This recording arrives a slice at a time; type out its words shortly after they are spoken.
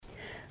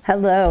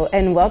Hello,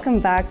 and welcome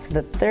back to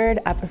the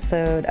third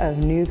episode of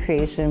New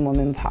Creation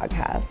Woman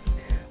Podcast,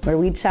 where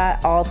we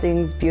chat all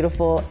things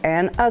beautiful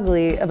and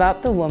ugly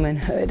about the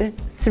womanhood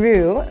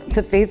through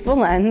the faithful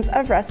lens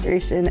of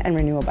restoration and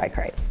renewal by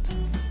Christ.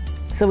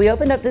 So we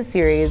opened up this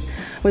series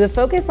with a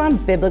focus on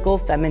biblical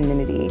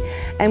femininity,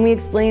 and we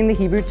explained the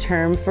Hebrew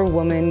term for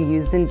woman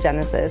used in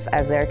Genesis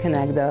as their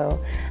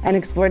kenegdo, and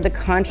explored the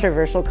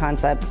controversial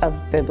concept of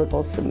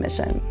biblical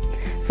submission.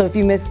 So if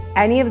you missed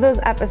any of those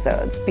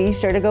episodes, be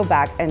sure to go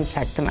back and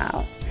check them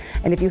out.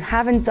 And if you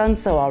haven't done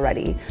so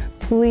already,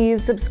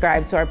 please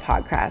subscribe to our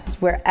podcast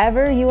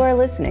wherever you are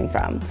listening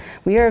from.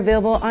 We are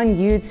available on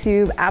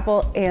YouTube,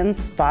 Apple, and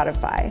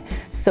Spotify.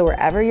 So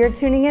wherever you're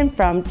tuning in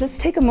from, just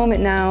take a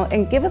moment now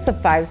and give us a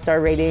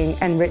 5-star rating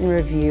and written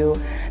review.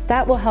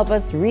 That will help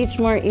us reach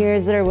more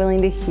ears that are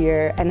willing to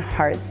hear and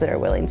hearts that are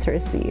willing to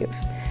receive.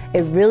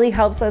 It really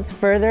helps us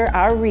further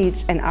our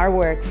reach and our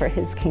work for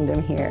His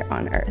kingdom here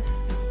on earth.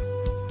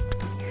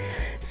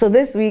 So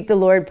this week, the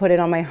Lord put it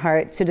on my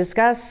heart to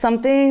discuss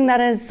something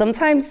that is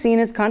sometimes seen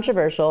as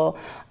controversial,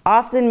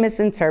 often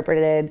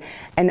misinterpreted,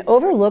 and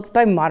overlooked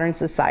by modern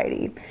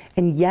society.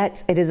 And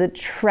yet, it is a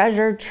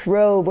treasure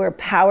trove where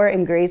power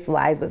and grace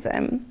lies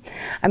within.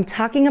 I'm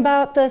talking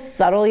about the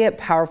subtle yet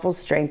powerful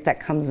strength that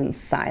comes in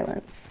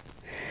silence.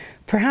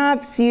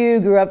 Perhaps you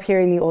grew up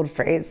hearing the old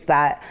phrase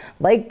that,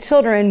 like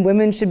children,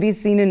 women should be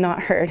seen and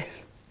not heard.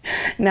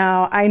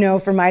 Now, I know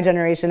for my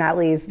generation, at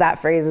least, that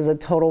phrase is a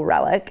total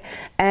relic,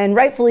 and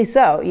rightfully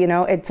so. You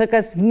know, it took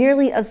us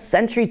nearly a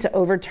century to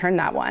overturn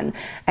that one,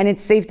 and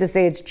it's safe to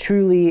say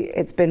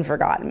it's been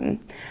forgotten.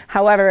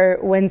 However,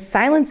 when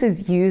silence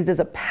is used as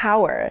a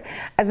power,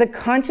 as a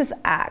conscious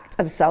act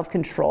of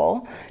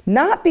self-control,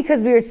 not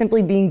because we are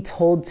simply being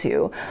told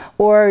to,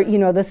 or,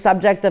 the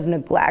subject of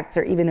neglect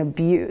or even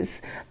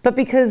abuse, but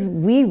because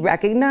we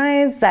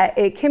recognize that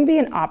it can be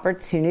an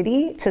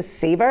opportunity to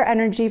save our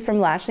energy from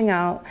lashing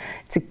out,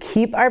 to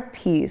keep our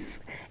peace,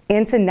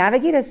 and to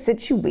navigate a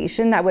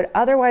situation that would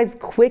otherwise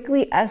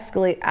quickly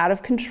escalate out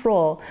of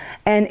control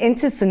and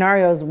into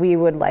scenarios we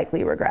would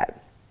likely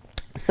regret.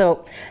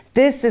 So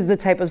this is the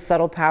type of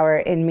subtle power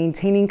in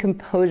maintaining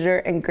composure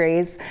and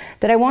grace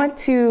that I want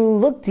to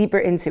look deeper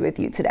into with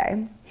you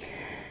today.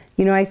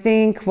 I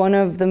think one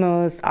of the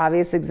most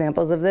obvious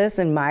examples of this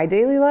in my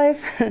daily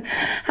life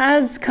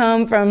has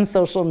come from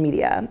social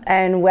media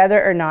and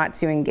whether or not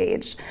to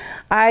engage.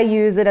 I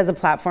use it as a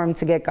platform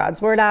to get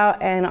God's word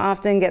out and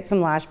often get some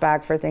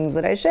lashback for things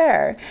that I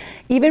share,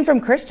 even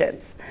from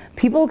Christians.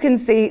 People can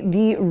say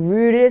the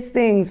rudest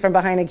things from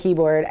behind a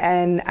keyboard,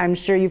 and I'm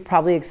sure you've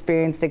probably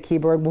experienced a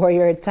keyboard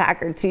warrior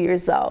attack or two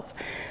yourself.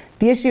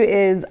 The issue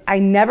is, I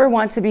never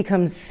want to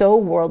become so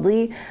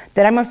worldly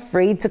that I'm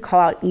afraid to call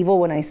out evil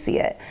when I see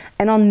it.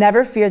 And I'll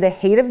never fear the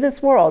hate of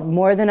this world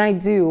more than I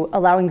do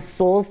allowing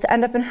souls to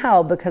end up in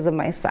hell because of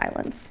my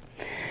silence.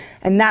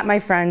 And that, my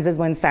friends, is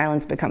when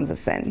silence becomes a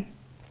sin.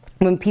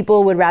 When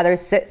people would rather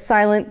sit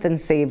silent than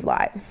save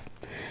lives.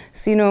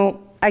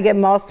 So, I get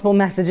multiple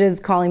messages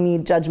calling me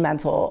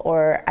judgmental,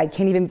 or I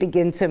can't even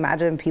begin to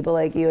imagine people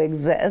like you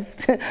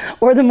exist,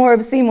 or the more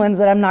obscene ones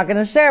that I'm not going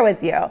to share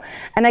with you.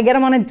 And I get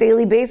them on a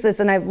daily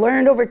basis, and I've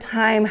learned over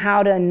time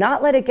how to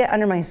not let it get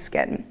under my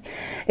skin.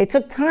 It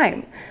took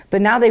time, but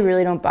now they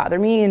really don't bother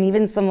me, and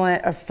even somewhat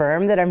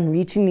affirm that I'm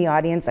reaching the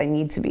audience I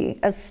need to be,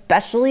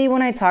 especially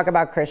when I talk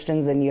about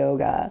Christians and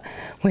yoga,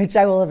 which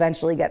I will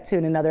eventually get to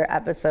in another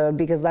episode,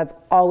 because that's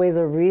always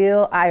a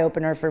real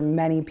eye-opener for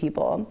many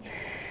people.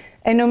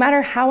 And no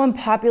matter how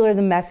unpopular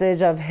the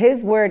message of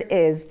His word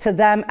is to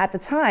them at the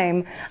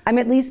time, I'm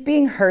at least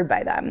being heard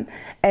by them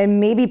and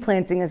maybe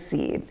planting a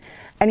seed.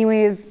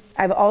 Anyways,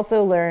 I've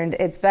also learned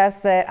it's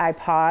best that I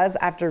pause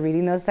after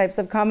reading those types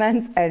of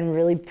comments and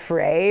really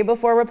pray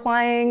before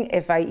replying,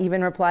 if I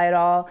even reply at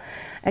all.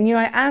 And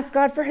I ask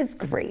God for His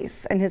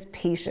grace and His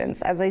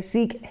patience as I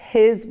seek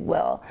His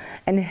will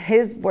and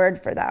His word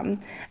for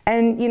them.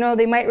 And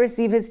they might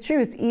receive His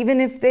truth even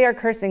if they are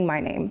cursing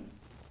my name.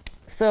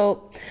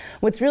 So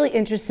what's really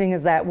interesting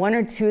is that one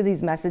or two of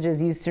these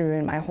messages used to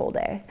ruin my whole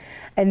day.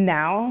 And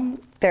now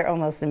they're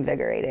almost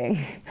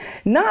invigorating.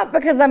 Not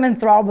because I'm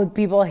enthralled with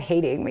people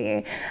hating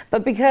me,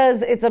 but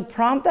because it's a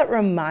prompt that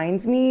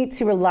reminds me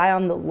to rely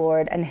on the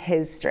Lord and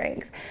His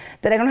strength.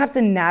 That I don't have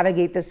to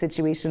navigate the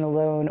situation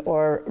alone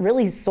or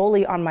really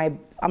solely on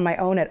my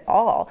own at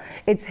all.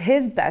 It's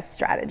His best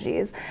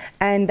strategies,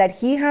 and that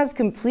He has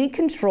complete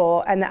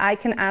control, and that I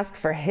can ask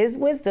for His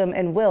wisdom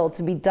and will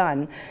to be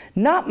done,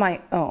 not my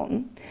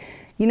own.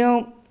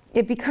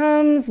 It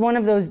becomes one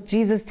of those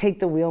Jesus take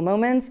the wheel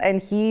moments,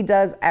 and He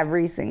does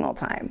every single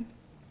time.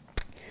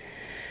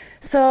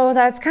 So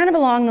that's kind of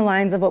along the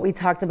lines of what we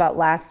talked about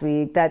last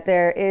week, that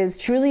there is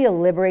truly a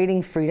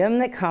liberating freedom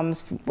that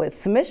comes with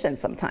submission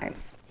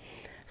sometimes.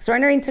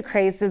 Surrendering to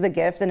Christ is a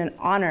gift and an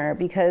honor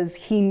because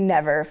He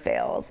never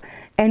fails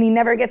and He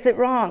never gets it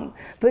wrong.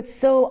 But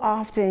so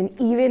often,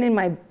 even in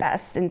my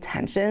best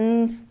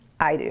intentions,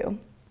 I do.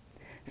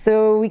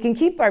 So we can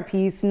keep our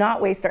peace,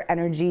 not waste our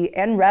energy,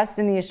 and rest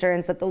in the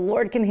assurance that the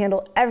Lord can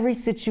handle every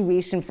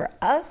situation for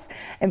us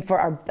and for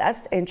our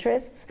best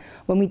interests,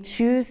 when we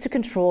choose to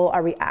control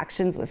our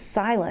reactions with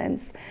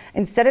silence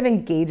instead of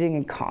engaging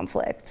in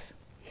conflict.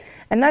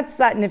 And that's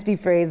that nifty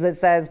phrase that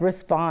says,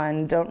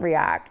 respond, don't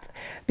react.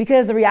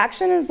 Because a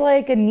reaction is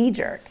like a knee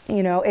jerk.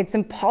 It's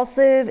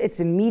impulsive, it's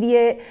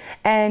immediate,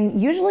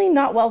 and usually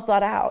not well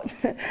thought out.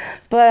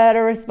 But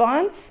a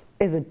response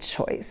is a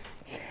choice.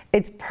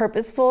 It's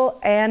purposeful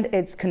and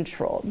it's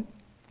controlled.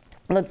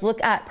 Let's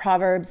look at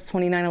Proverbs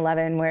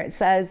 29:11, where it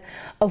says,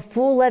 a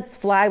fool lets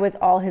fly with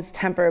all his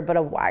temper, but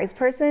a wise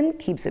person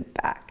keeps it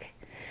back.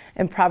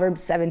 And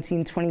Proverbs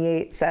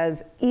 17:28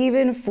 says,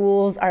 even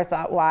fools are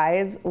thought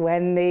wise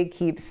when they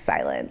keep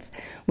silent.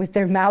 With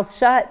their mouths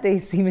shut, they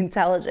seem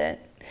intelligent.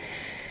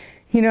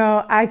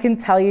 I can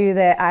tell you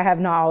that I have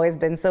not always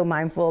been so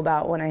mindful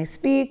about when I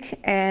speak,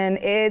 and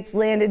it's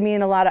landed me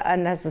in a lot of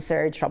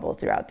unnecessary trouble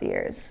throughout the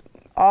years.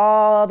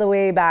 All the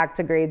way back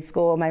to grade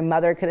school, my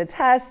mother could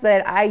attest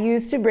that I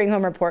used to bring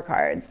home report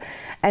cards,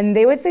 and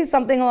they would say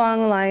something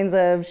along the lines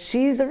of,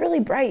 she's a really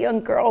bright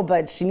young girl,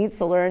 but she needs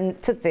to learn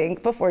to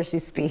think before she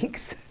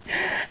speaks.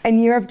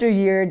 And year after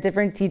year,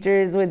 different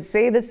teachers would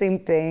say the same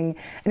thing,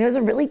 and it was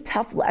a really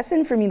tough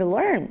lesson for me to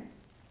learn.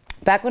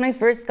 Back when I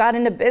first got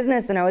into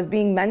business and I was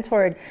being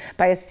mentored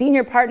by a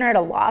senior partner at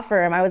a law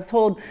firm, I was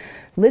told,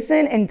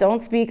 listen and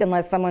don't speak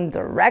unless someone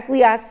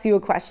directly asks you a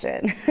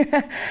question.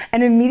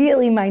 And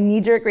immediately my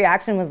knee-jerk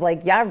reaction was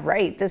like, yeah,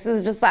 right. This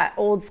is just that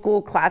old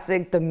school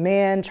classic, the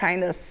man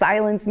trying to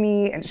silence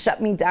me and shut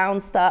me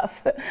down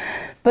stuff.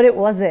 But it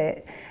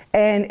wasn't.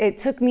 And it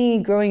took me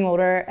growing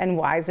older and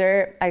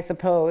wiser, I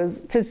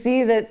suppose, to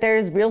see that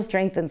there's real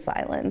strength in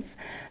silence.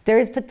 There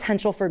is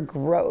potential for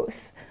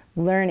growth,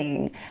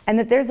 learning, and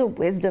that there's a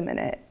wisdom in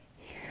it.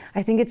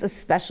 I think it's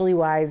especially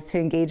wise to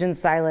engage in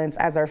silence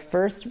as our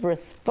first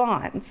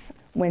response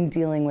when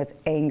dealing with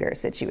anger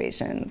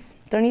situations.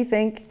 Don't you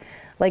think?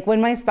 Like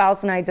when my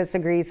spouse and I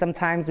disagree,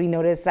 sometimes we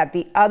notice that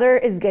the other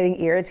is getting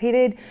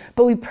irritated,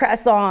 but we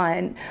press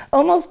on,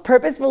 almost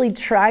purposefully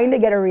trying to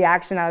get a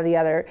reaction out of the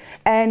other.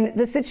 And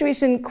the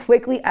situation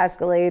quickly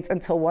escalates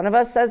until one of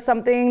us says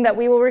something that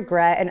we will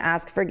regret and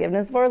ask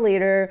forgiveness for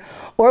later,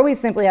 or we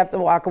simply have to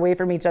walk away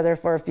from each other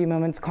for a few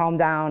moments, calm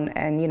down,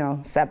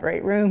 and,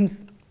 separate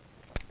rooms.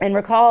 And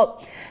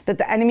recall that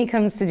the enemy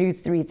comes to do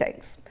three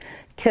things: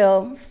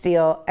 kill,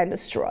 steal, and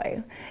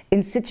destroy.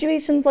 In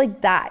situations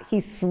like that, he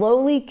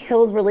slowly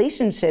kills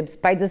relationships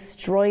by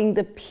destroying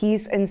the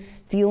peace and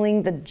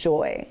stealing the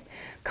joy.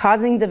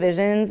 Causing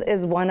divisions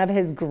is one of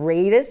his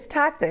greatest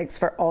tactics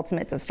for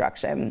ultimate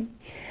destruction.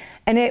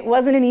 And it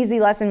wasn't an easy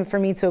lesson for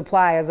me to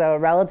apply as a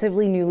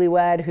relatively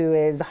newlywed who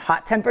is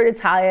hot-tempered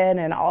Italian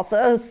and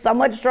also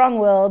somewhat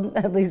strong-willed.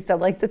 At least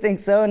I'd like to think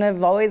so, and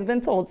I've always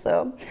been told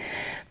so.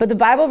 But the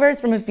Bible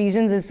verse from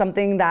Ephesians is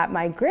something that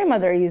my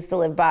grandmother used to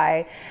live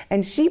by,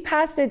 and she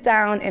passed it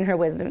down in her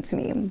wisdom to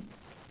me.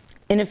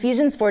 In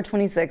Ephesians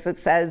 4:26, it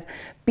says,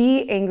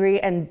 "Be angry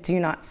and do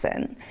not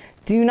sin.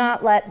 Do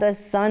not let the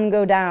sun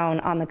go down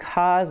on the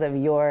cause of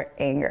your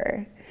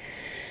anger."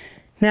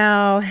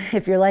 Now,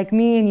 if you're like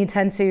me and you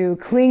tend to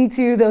cling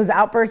to those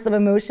outbursts of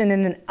emotion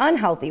in an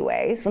unhealthy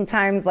way,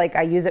 sometimes like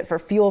I use it for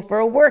fuel for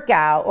a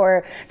workout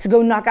or to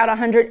go knock out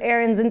 100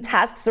 errands and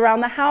tasks around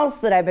the house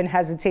that I've been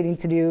hesitating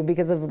to do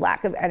because of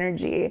lack of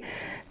energy.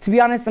 To be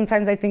honest,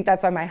 sometimes I think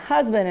that's why my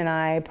husband and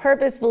I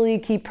purposefully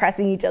keep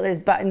pressing each other's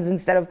buttons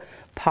instead of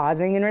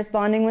pausing and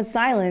responding with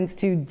silence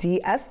to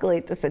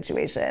de-escalate the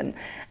situation.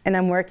 And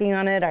I'm working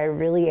on it, I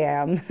really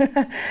am.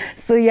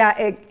 So yeah,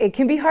 it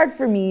can be hard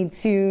for me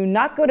to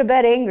not go to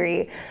bed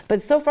angry,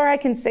 but so far I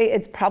can say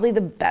it's probably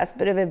the best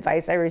bit of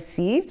advice I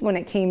received when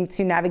it came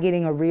to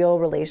navigating a real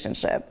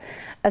relationship,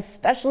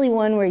 especially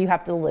one where you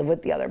have to live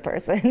with the other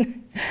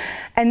person.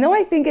 And though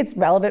I think it's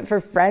relevant for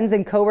friends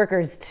and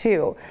coworkers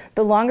too,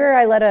 the longer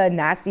I let a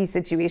nasty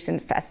situation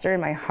fester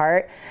in my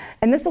heart,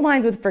 and this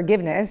aligns with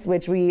forgiveness,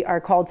 which we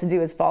are called to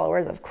do as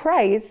followers of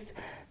Christ,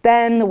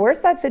 then the worse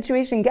that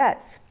situation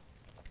gets.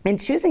 And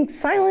choosing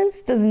silence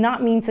does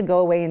not mean to go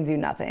away and do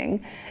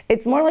nothing.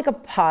 It's more like a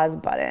pause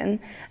button,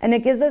 and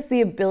it gives us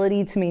the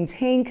ability to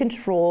maintain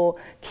control,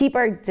 keep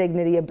our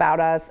dignity about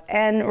us,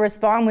 and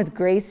respond with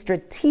grace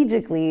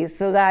strategically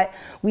so that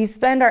we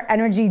spend our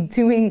energy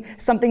doing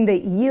something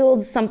that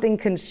yields something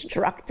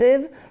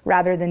constructive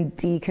rather than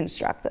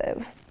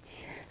deconstructive.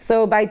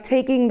 So by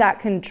taking that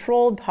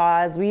controlled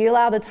pause, we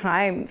allow the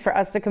time for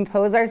us to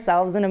compose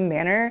ourselves in a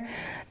manner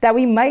that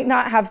we might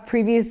not have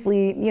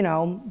previously,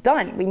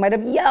 done. We might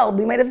have yelled,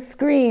 we might have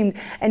screamed,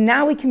 and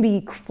now we can be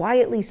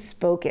quietly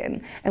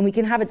spoken and we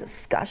can have a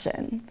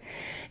discussion.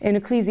 In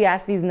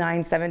Ecclesiastes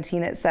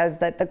 9:17, it says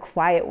that the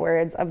quiet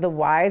words of the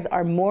wise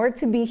are more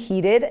to be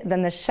heeded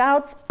than the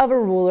shouts of a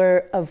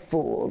ruler of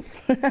fools.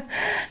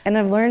 And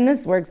I've learned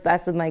this works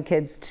best with my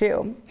kids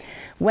too.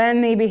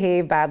 When they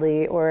behave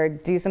badly or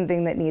do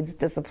something that needs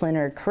discipline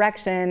or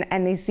correction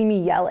and they see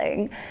me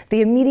yelling, they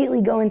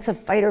immediately go into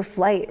fight or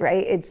flight,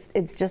 right?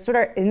 It's just what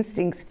our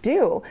instincts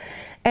do.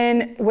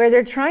 And where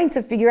they're trying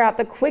to figure out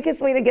the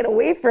quickest way to get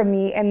away from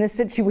me and this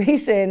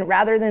situation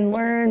rather than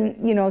learn,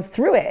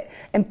 through it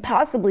and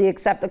possibly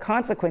accept the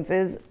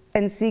consequences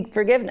and seek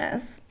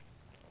forgiveness.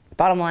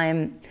 Bottom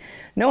line,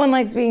 no one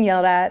likes being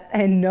yelled at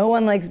and no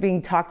one likes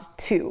being talked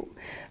to.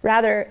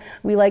 Rather,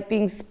 we like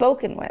being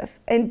spoken with,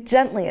 and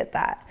gently at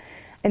that.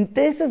 And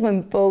this is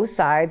when both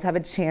sides have a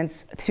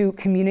chance to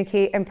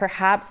communicate and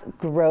perhaps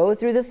grow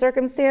through the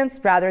circumstance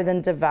rather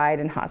than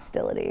divide in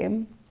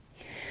hostility.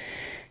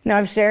 Now,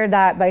 I've shared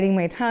that biting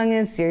my tongue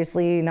is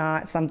seriously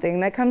not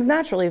something that comes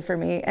naturally for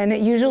me, and it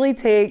usually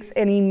takes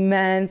an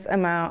immense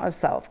amount of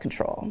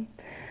self-control.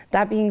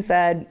 That being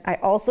said, I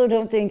also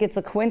don't think it's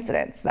a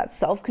coincidence that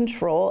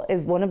self-control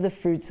is one of the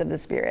fruits of the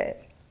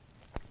Spirit.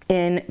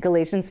 In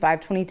Galatians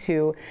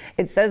 5:22,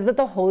 it says that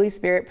the Holy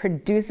Spirit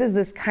produces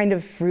this kind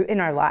of fruit in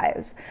our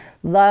lives: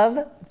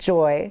 love,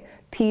 joy,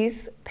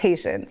 peace,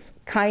 patience,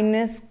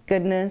 kindness,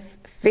 goodness,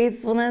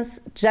 faithfulness,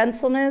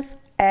 gentleness,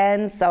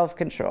 and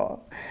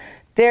self-control.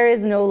 There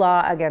is no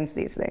law against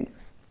these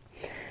things.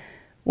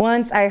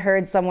 Once I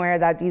heard somewhere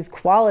that these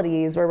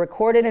qualities were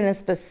recorded in a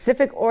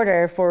specific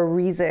order for a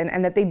reason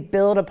and that they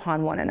build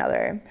upon one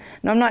another.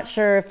 Now, I'm not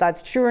sure if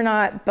that's true or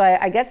not,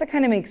 but I guess it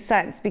kind of makes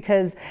sense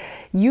because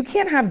you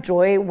can't have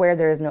joy where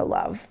there is no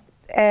love.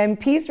 And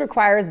peace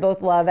requires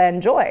both love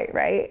and joy,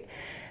 right?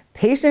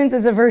 Patience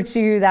is a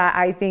virtue that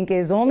I think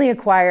is only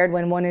acquired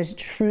when one is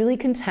truly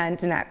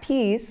content and at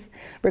peace,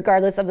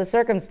 regardless of the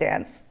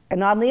circumstance.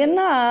 And oddly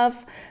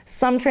enough,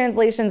 some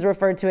translations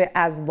refer to it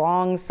as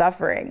long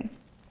suffering.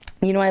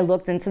 You know, I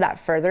looked into that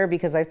further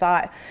because I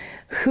thought,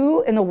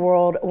 who in the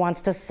world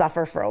wants to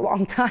suffer for a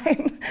long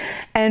time?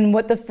 And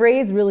what the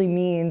phrase really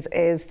means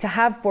is to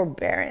have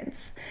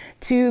forbearance,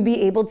 to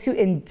be able to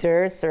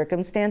endure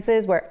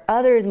circumstances where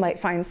others might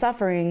find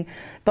suffering,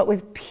 but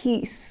with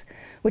peace,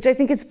 which I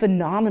think is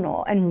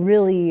phenomenal and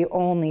really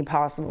only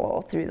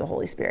possible through the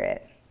Holy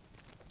Spirit.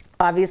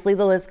 Obviously,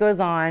 the list goes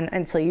on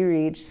until you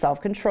reach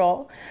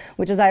self-control,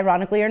 which is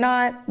ironically or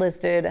not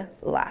listed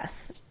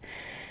last.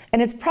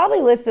 And it's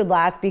probably listed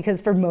last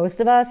because for most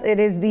of us, it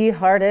is the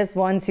hardest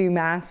one to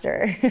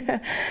master.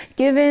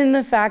 Given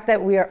the fact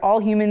that we are all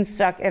humans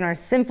stuck in our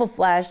sinful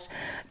flesh,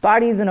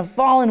 bodies in a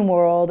fallen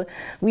world,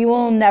 we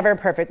will never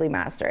perfectly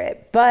master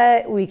it,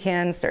 but we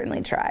can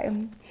certainly try.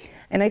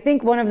 And I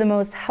think one of the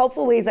most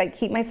helpful ways I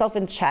keep myself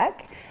in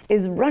check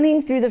is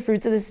running through the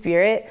fruits of the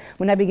Spirit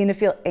when I begin to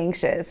feel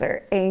anxious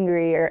or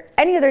angry or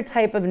any other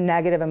type of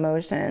negative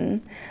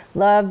emotion.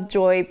 Love,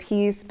 joy,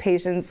 peace,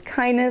 patience,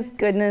 kindness,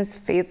 goodness,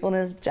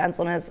 faithfulness,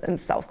 gentleness, and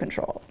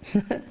self-control.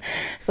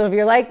 So if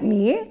you're like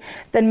me,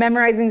 then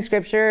memorizing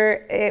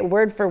scripture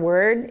word for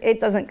word, it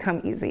doesn't come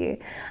easy.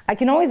 I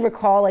can always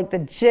recall like the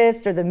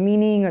gist or the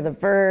meaning or the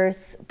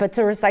verse, but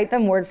to recite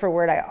them word for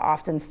word, I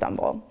often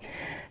stumble.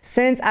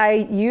 Since I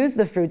use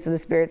the fruits of the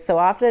Spirit so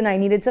often, I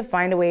needed to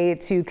find a way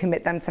to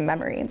commit them to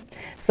memory.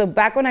 So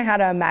back when I had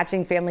a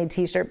matching family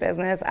t-shirt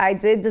business, I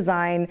did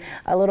design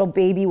a little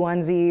baby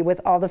onesie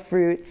with all the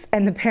fruits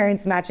and the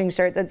parents' matching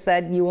shirt that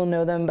said, "You will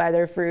know them by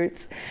their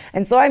fruits."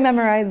 And so I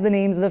memorized the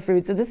names of the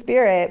fruits of the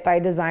Spirit by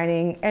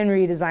designing and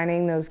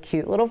redesigning those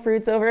cute little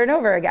fruits over and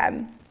over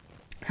again.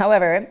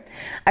 However,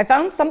 I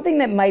found something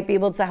that might be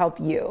able to help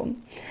you.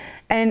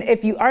 And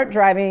if you aren't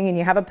driving and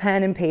you have a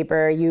pen and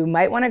paper, you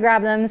might want to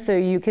grab them so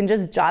you can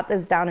just jot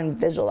this down and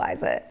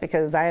visualize it,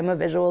 because I am a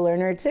visual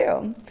learner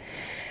too.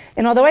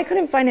 And although I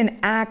couldn't find an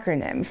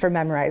acronym for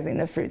memorizing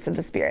the fruits of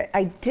the Spirit,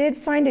 I did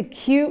find a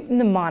cute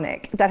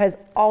mnemonic that has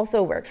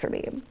also worked for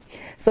me.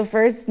 So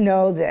first,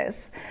 know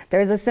this.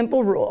 There's a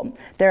simple rule.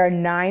 There are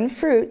 9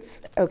 fruits,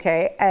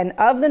 okay? And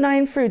of the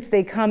 9 fruits,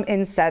 they come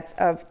in sets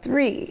of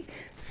 3.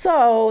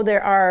 So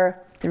there are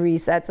 3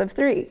 sets of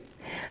 3.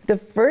 The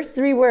first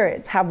 3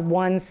 words have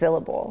 1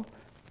 syllable: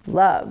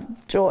 love,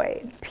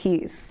 joy,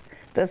 peace.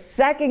 The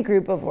second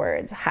group of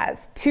words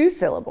has 2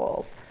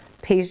 syllables: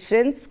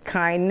 patience,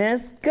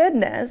 kindness,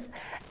 goodness.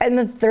 And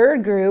the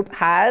third group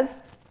has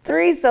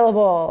 3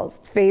 syllables: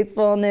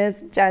 faithfulness,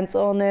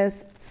 gentleness,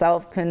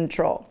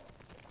 self-control.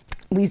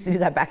 We used to do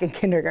that back in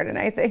kindergarten,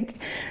 I think.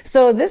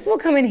 So this will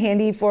come in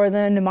handy for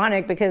the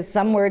mnemonic because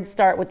some words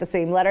start with the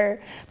same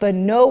letter, but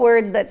no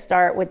words that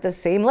start with the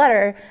same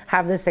letter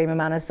have the same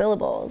amount of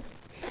syllables.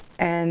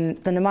 And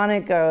the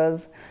mnemonic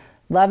goes: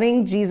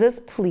 loving Jesus,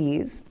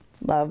 please,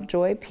 love,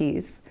 joy,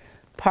 peace,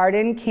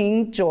 pardon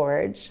King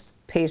George,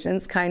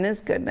 patience, kindness,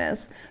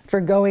 goodness,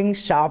 forgoing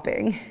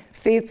shopping,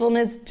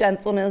 faithfulness,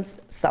 gentleness,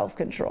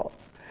 self-control.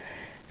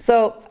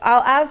 So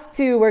I'll ask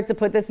to work to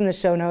put this in the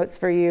show notes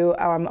for you,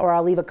 or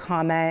I'll leave a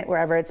comment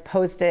wherever it's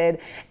posted.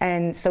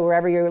 And so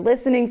wherever you're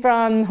listening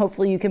from,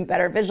 hopefully you can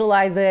better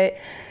visualize it.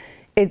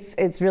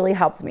 It's really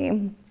helped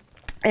me.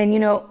 And you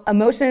know,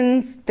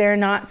 emotions, they're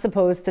not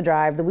supposed to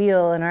drive the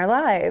wheel in our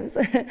lives.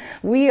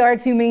 We are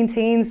to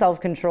maintain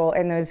self-control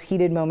in those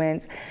heated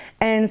moments.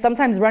 And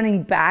sometimes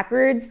running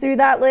backwards through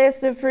that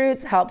list of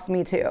fruits helps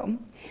me too.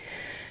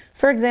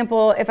 For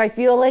example, if I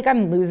feel like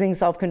I'm losing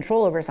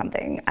self-control over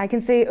something, I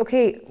can say,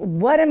 okay,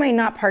 what am I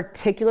not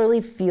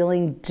particularly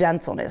feeling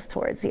gentleness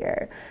towards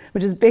here?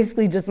 Which is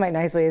basically just my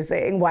nice way of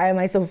saying, why am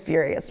I so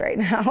furious right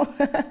now?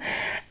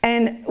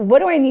 And what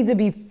do I need to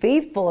be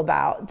faithful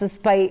about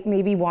despite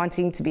maybe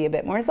wanting to be a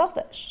bit more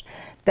selfish?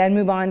 Then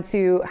move on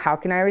to how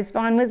can I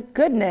respond with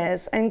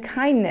goodness and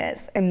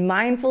kindness and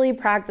mindfully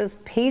practice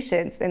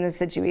patience in the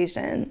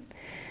situation.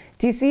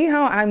 Do you see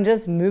how I'm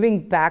just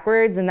moving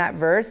backwards in that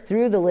verse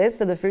through the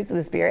list of the fruits of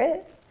the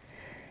Spirit?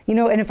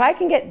 And if I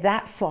can get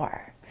that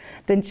far,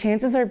 then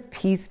chances are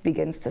peace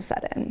begins to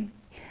set in,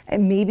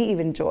 and maybe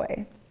even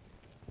joy,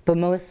 but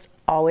most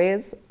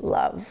always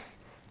love.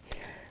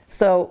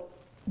 So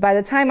by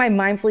the time I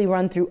mindfully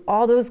run through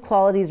all those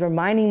qualities,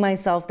 reminding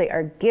myself they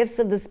are gifts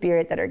of the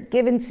Spirit that are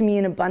given to me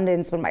in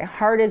abundance when my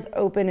heart is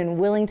open and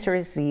willing to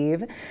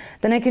receive,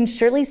 then I can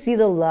surely see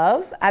the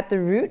love at the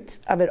root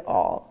of it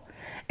all.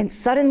 And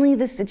suddenly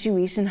the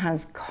situation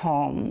has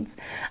calmed.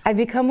 I've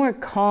become more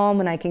calm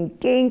and I can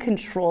gain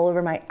control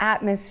over my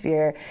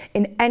atmosphere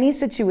in any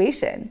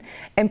situation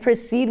and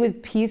proceed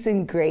with peace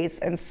and grace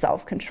and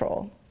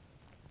self-control.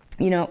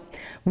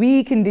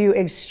 We can do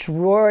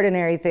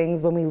extraordinary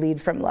things when we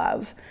lead from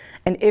love.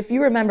 And if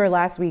you remember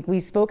last week,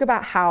 we spoke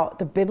about how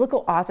the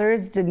biblical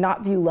authors did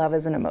not view love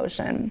as an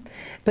emotion,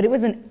 but it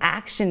was an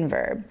action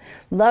verb.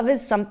 Love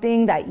is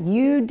something that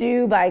you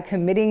do by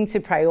committing to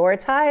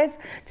prioritize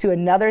to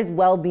another's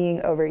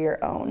well-being over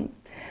your own.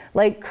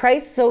 Like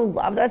Christ so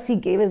loved us, he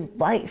gave his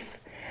life.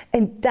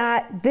 And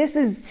this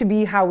is to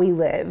be how we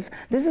live.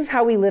 This is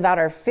how we live out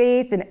our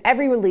faith in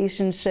every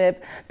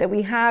relationship that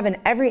we have and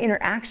every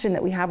interaction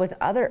that we have with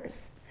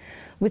others.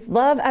 With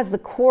love as the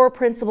core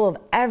principle of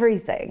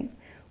everything,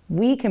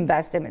 we can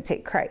best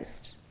imitate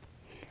Christ.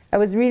 I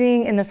was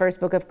reading in the first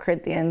book of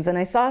Corinthians and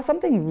I saw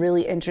something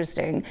really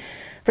interesting.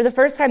 For the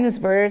first time, this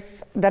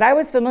verse that I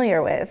was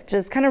familiar with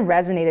just kind of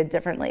resonated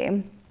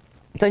differently.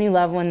 Don't you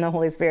love when the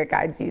Holy Spirit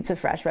guides you to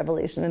fresh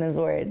revelation in his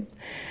word?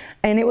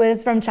 And it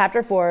was from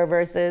chapter 4,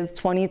 verses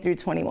 20 through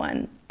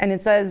 21. And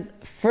it says,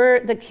 "For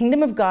the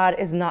kingdom of God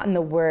is not in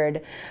the word,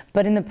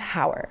 but in the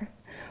power.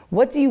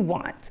 What do you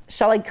want?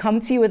 Shall I come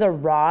to you with a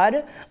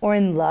rod or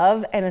in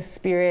love and a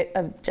spirit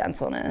of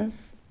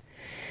gentleness?"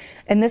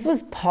 And this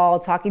was Paul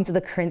talking to the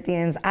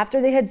Corinthians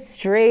after they had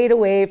strayed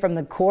away from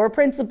the core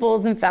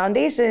principles and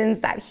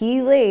foundations that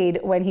he laid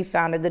when he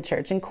founded the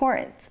church in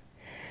Corinth.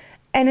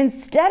 And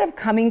instead of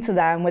coming to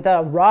them with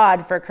a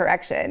rod for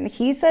correction,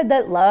 he said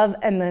that love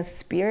and the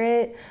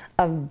spirit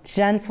of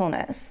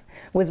gentleness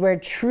was where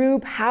true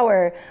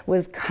power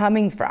was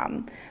coming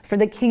from. For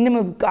the kingdom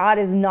of God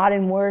is not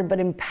in word, but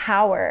in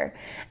power.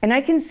 And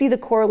I can see the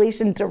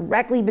correlation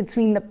directly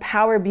between the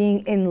power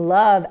being in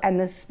love and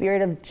the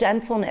spirit of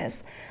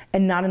gentleness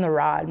and not in the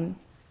rod.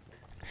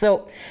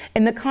 So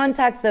in the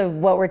context of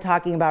what we're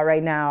talking about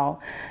right now,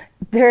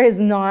 there is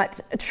not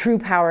true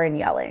power in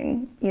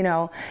yelling.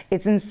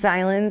 It's in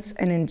silence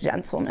and in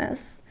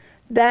gentleness.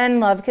 Then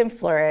love can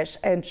flourish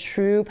and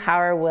true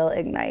power will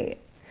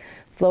ignite.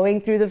 Flowing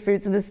through the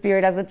fruits of the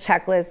Spirit as a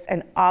checklist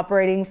and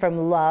operating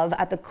from love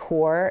at the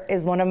core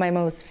is one of my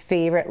most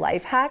favorite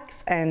life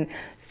hacks and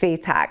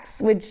faith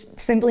hacks, which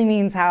simply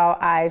means how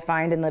I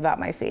find and live out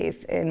my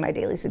faith in my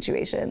daily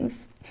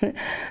situations.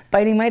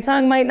 Biting my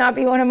tongue might not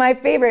be one of my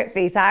favorite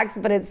faith hacks,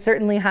 but it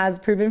certainly has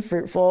proven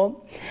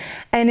fruitful.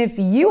 And if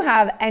you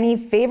have any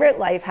favorite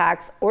life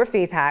hacks or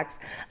faith hacks,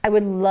 I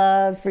would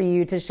love for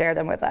you to share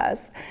them with us.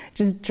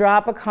 Just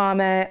drop a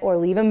comment or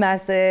leave a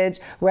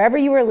message wherever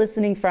you are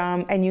listening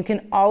from, and you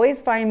can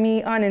always find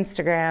me on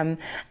Instagram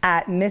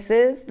at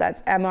Mrs.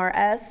 That's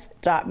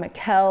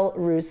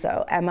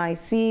MRS.MichelRusso,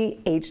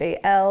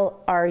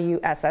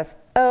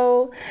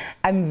 MICHALRUSSO.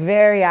 I'm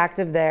very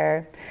active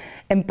there.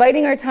 And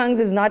biting our tongues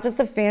is not just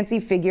a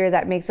fancy figure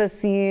that makes us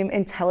seem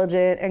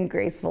intelligent and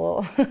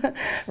graceful.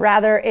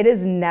 Rather, it is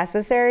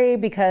necessary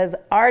because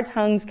our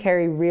tongues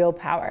carry real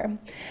power,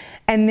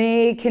 and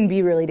they can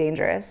be really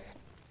dangerous.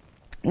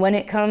 When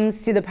it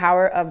comes to the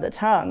power of the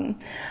tongue,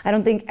 I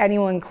don't think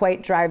anyone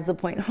quite drives the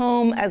point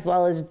home as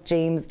well as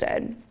James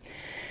did.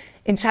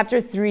 In chapter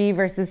 3,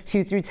 verses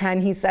 2 through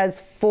 10, he says,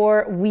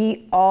 "For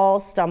we all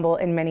stumble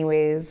in many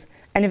ways,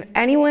 and if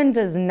anyone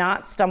does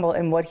not stumble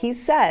in what he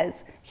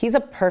says, he's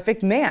a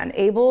perfect man,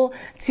 able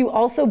to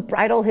also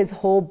bridle his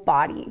whole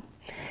body.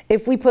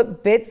 If we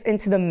put bits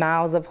into the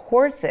mouths of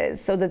horses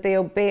so that they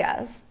obey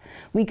us,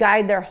 we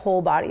guide their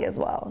whole body as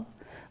well.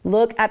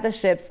 Look at the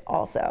ships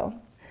also.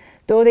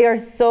 Though they are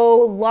so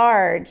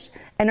large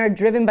and are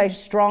driven by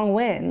strong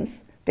winds,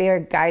 they are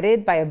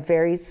guided by a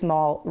very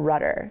small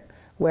rudder,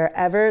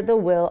 wherever the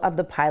will of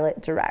the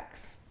pilot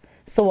directs.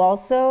 So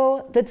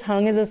also the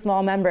tongue is a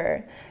small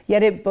member,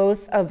 yet it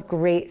boasts of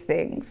great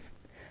things.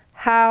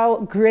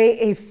 How great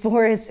a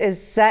forest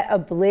is set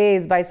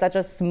ablaze by such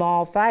a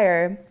small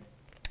fire.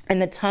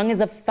 And the tongue is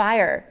a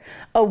fire,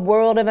 a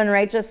world of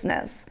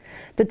unrighteousness.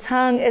 The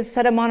tongue is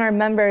set among our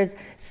members,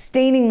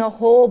 staining the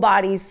whole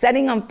body,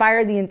 setting on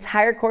fire the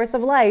entire course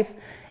of life,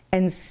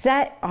 and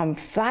set on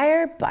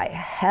fire by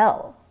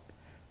hell."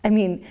 I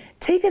mean,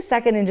 take a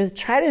second and just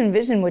try to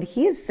envision what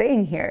he is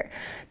saying here.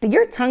 That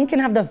your tongue can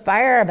have the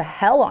fire of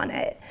hell on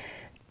it.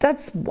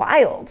 That's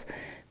wild.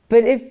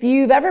 But if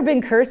you've ever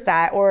been cursed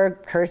at or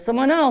cursed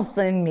someone else,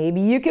 then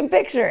maybe you can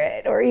picture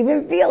it or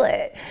even feel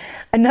it.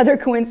 Another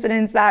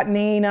coincidence that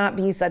may not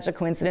be such a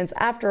coincidence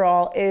after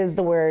all is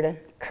the word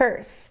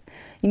curse.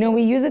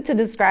 We use it to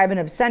describe an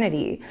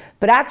obscenity,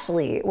 but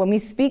actually, when we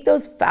speak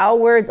those foul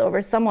words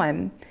over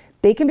someone,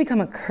 they can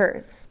become a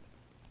curse.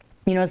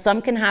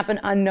 Some can happen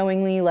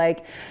unknowingly,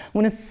 like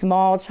when a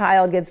small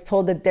child gets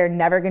told that they're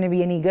never going to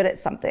be any good at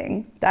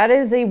something. That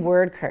is a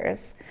word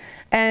curse.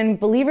 And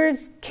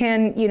believers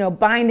can,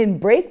 bind and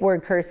break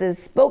word curses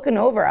spoken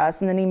over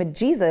us in the name of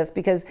Jesus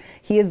because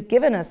he has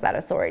given us that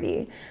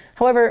authority.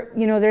 However,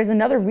 there's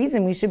another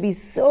reason we should be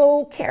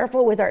so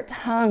careful with our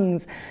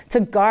tongues to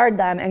guard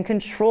them and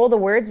control the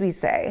words we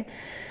say.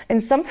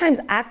 And sometimes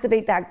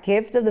activate that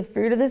gift of the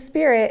fruit of the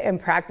Spirit and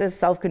practice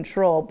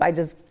self-control by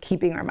just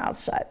keeping our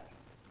mouths shut.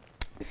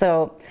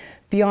 So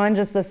beyond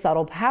just the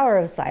subtle power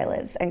of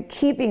silence and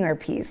keeping our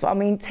peace while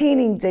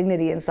maintaining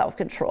dignity and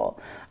self-control,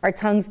 our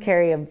tongues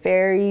carry a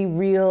very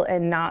real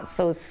and not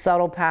so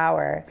subtle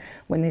power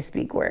when they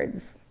speak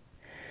words.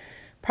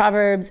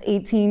 Proverbs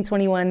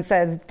 18:21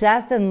 says,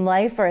 "Death and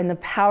life are in the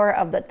power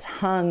of the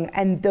tongue,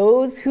 and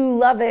those who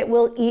love it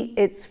will eat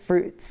its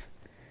fruits."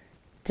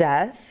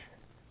 Death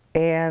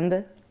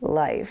and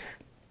life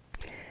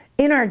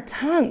in our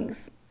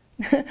tongues.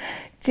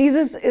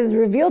 Jesus is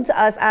revealed to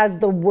us as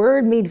the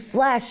Word made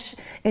flesh.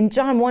 In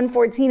John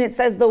 1:14, it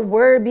says the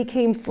Word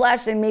became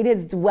flesh and made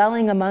his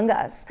dwelling among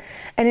us.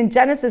 And in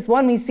Genesis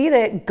 1, we see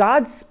that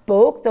God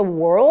spoke the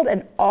world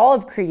and all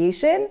of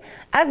creation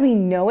as we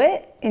know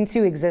it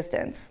into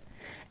existence.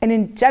 And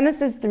in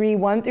Genesis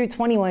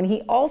 3:1-21,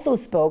 he also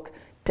spoke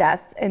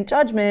death and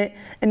judgment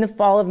in the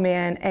fall of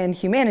man and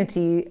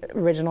humanity,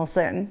 original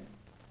sin.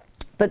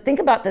 But think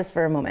about this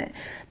for a moment.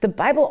 The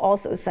Bible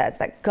also says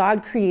that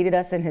God created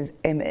us in his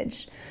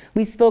image.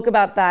 We spoke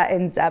about that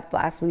in depth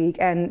last week,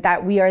 and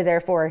that we are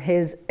therefore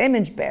his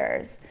image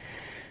bearers.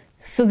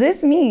 So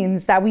this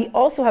means that we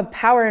also have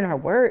power in our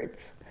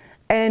words.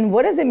 And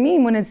what does it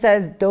mean when it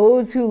says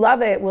those who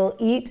love it will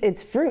eat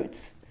its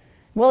fruits?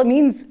 Well, it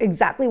means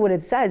exactly what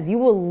it says. You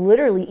will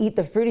literally eat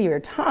the fruit of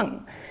your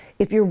tongue.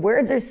 If your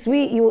words are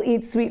sweet, you will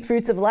eat sweet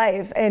fruits of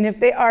life. And if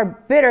they are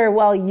bitter,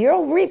 well,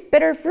 you'll reap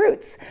bitter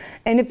fruits.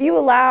 And if you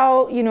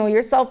allow,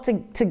 yourself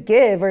to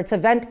give or to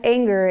vent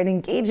anger and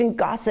engage in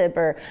gossip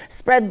or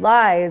spread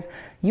lies,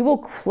 you will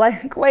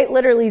quite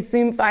literally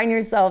soon find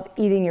yourself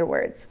eating your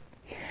words.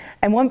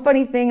 And one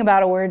funny thing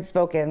about a word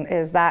spoken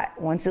is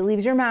that once it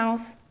leaves your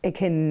mouth, it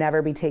can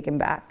never be taken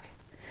back.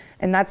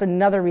 And that's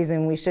another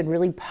reason we should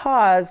really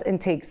pause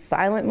and take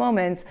silent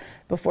moments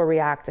before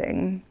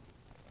reacting.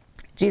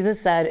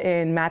 Jesus said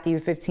in Matthew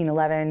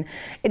 15:11,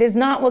 "It is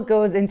not what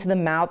goes into the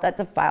mouth that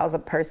defiles a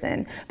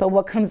person, but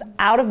what comes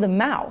out of the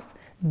mouth,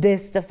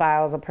 this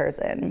defiles a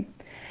person."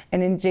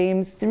 And in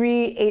James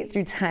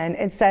 3:8-10,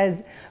 it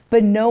says,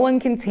 "But no one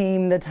can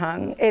tame the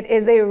tongue. It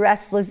is a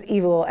restless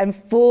evil and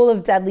full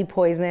of deadly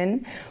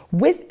poison.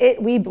 With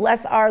it we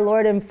bless our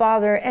Lord and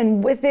Father,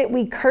 and with it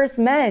we curse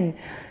men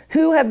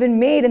who have been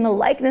made in the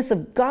likeness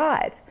of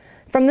God.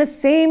 From the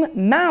same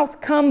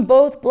mouth come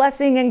both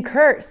blessing and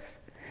curse."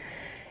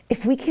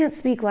 If we can't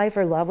speak life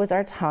or love with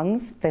our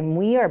tongues, then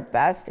we are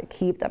best to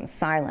keep them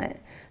silent.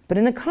 But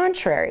in the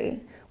contrary,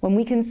 when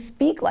we can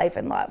speak life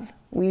and love,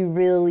 we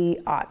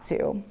really ought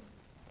to.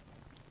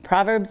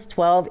 Proverbs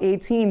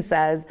 12:18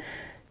 says,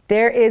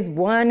 "There is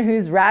one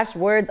whose rash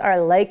words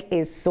are like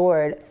a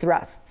sword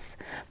thrusts,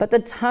 but the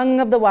tongue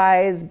of the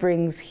wise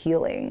brings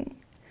healing."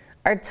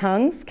 Our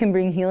tongues can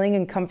bring healing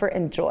and comfort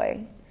and joy.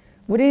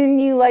 Wouldn't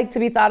you like to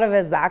be thought of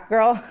as that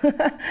girl?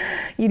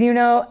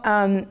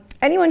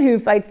 Anyone who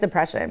fights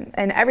depression,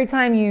 and every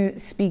time you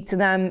speak to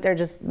them, they're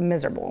just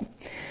miserable.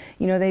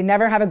 They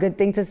never have a good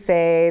thing to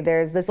say.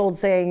 There's this old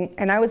saying,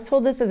 and I was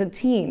told this as a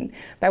teen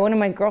by one of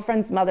my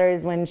girlfriend's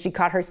mothers when she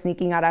caught her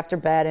sneaking out after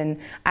bed, and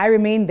I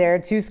remained there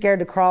too scared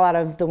to crawl out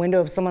of the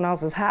window of someone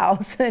else's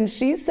house. And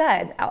she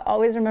said, I'll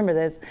always remember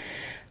this,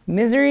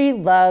 "Misery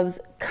loves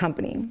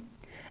company."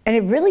 And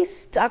it really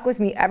stuck with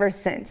me ever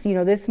since.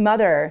 This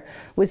mother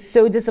was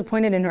so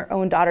disappointed in her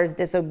own daughter's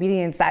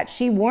disobedience that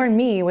she warned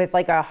me with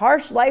like a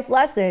harsh life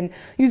lesson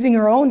using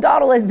her own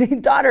daughter as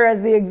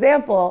the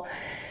example.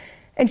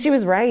 And she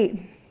was right.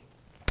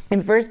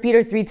 In 1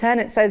 Peter 3:10,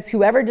 it says,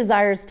 "Whoever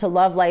desires to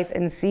love life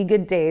and see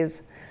good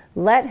days,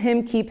 let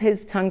him keep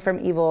his tongue from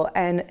evil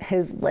and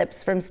his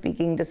lips from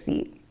speaking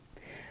deceit."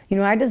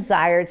 I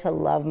desire to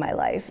love my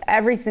life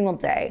every single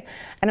day.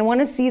 And I want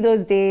to see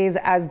those days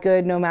as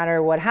good no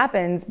matter what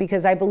happens,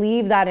 because I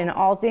believe that in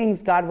all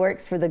things, God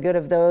works for the good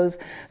of those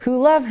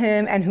who love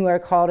him and who are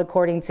called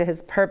according to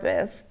his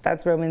purpose.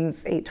 That's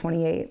Romans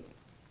 8:28.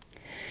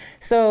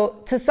 So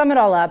to sum it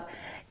all up,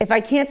 if I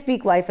can't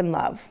speak life and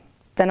love,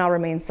 then I'll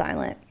remain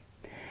silent.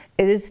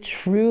 It is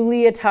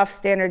truly a tough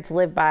standard to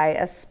live by,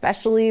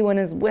 especially when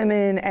as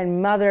women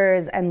and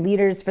mothers and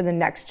leaders for the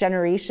next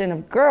generation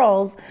of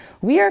girls,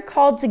 we are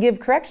called to give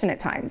correction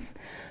at times.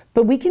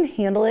 But we can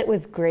handle it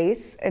with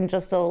grace and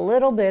just a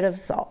little bit of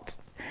salt.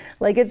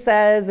 Like it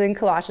says in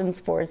Colossians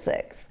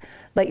 4:6,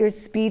 "Let your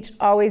speech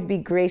always be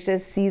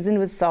gracious, seasoned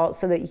with salt,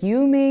 so that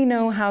you may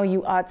know how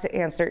you ought to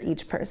answer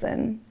each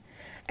person."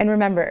 And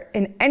remember,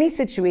 in any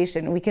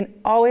situation, we can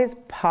always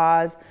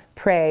pause,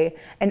 pray,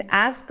 and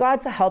ask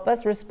God to help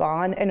us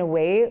respond in a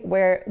way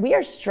where we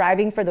are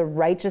striving for the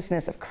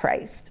righteousness of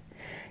Christ.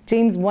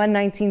 James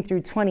 1:19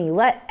 through 20,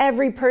 let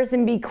every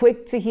person be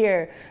quick to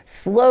hear,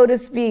 slow to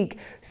speak,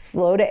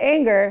 slow to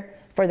anger,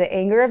 for the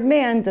anger of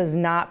man does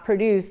not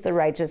produce the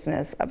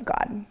righteousness of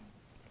God.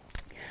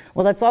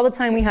 Well, that's all the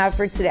time we have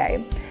for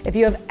today. If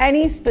you have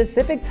any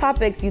specific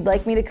topics you'd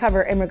like me to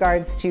cover in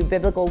regards to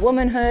biblical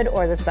womanhood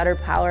or the subtle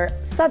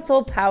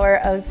power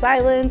of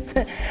silence,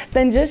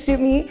 then just shoot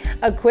me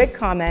a quick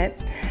comment,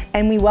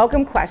 and we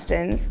welcome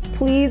questions.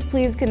 Please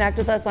connect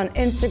with us on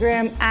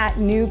Instagram at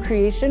New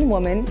Creation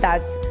Woman.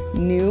 That's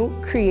New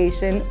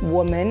Creation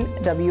Woman,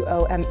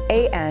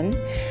 WOMAN.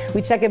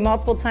 We check it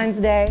multiple times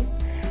a day.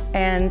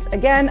 And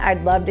again,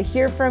 I'd love to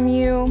hear from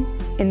you.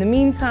 In the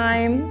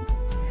meantime,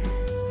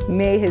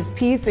 may his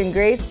peace and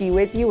grace be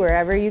with you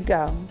wherever you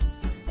go.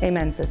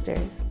 Amen,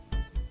 sisters.